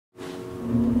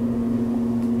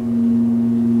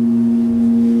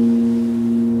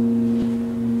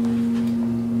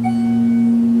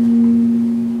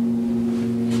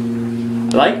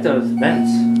like those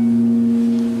vents.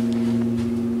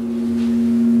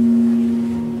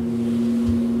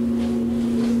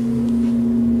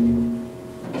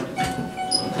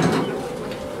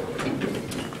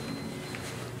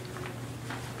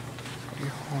 We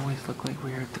always look like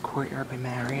we're at the Courtyard by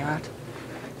Marriott,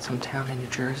 some town in New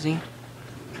Jersey.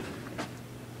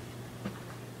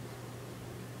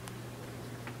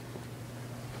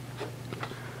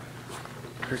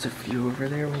 There's a few over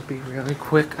there. We'll be really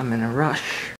quick. I'm in a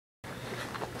rush.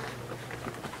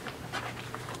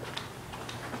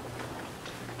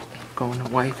 Going to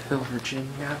Whiteville,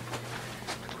 Virginia.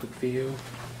 Quick view.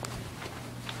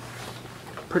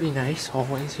 Pretty nice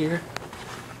hallways here.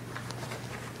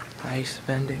 Nice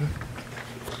vending.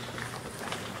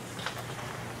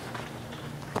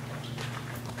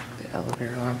 The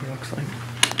elevator lobby looks like.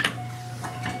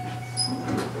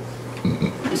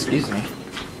 Excuse me.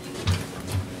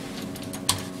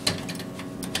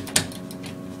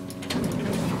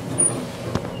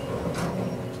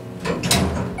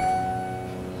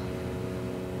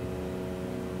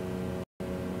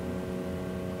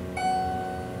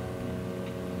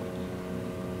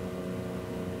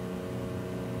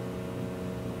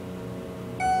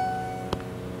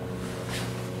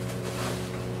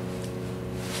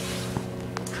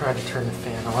 Try to turn the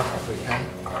fan off if we can.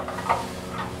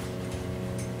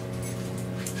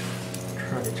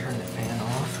 Try to turn the fan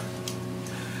off.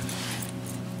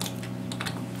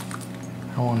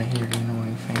 I want to hear the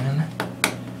annoying fan.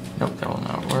 Nope, that will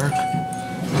not work.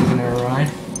 Moving our ride.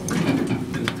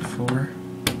 To the floor.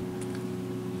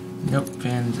 Nope,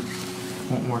 fans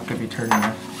won't work if you turn it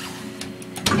off.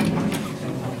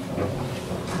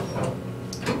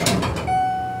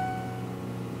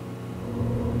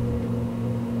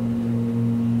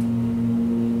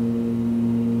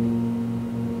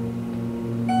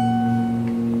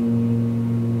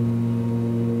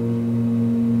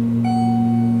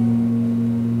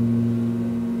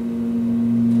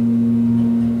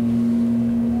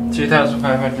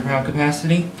 2,500 pound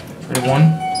capacity for the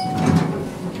one.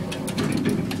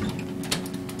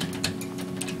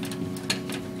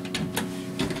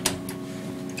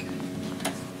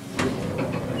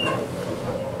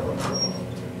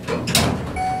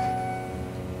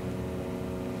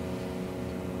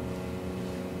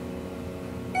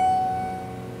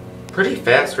 Pretty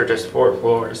fast for just 4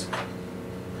 floors. I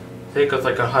think it goes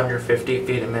like 150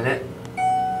 feet a minute.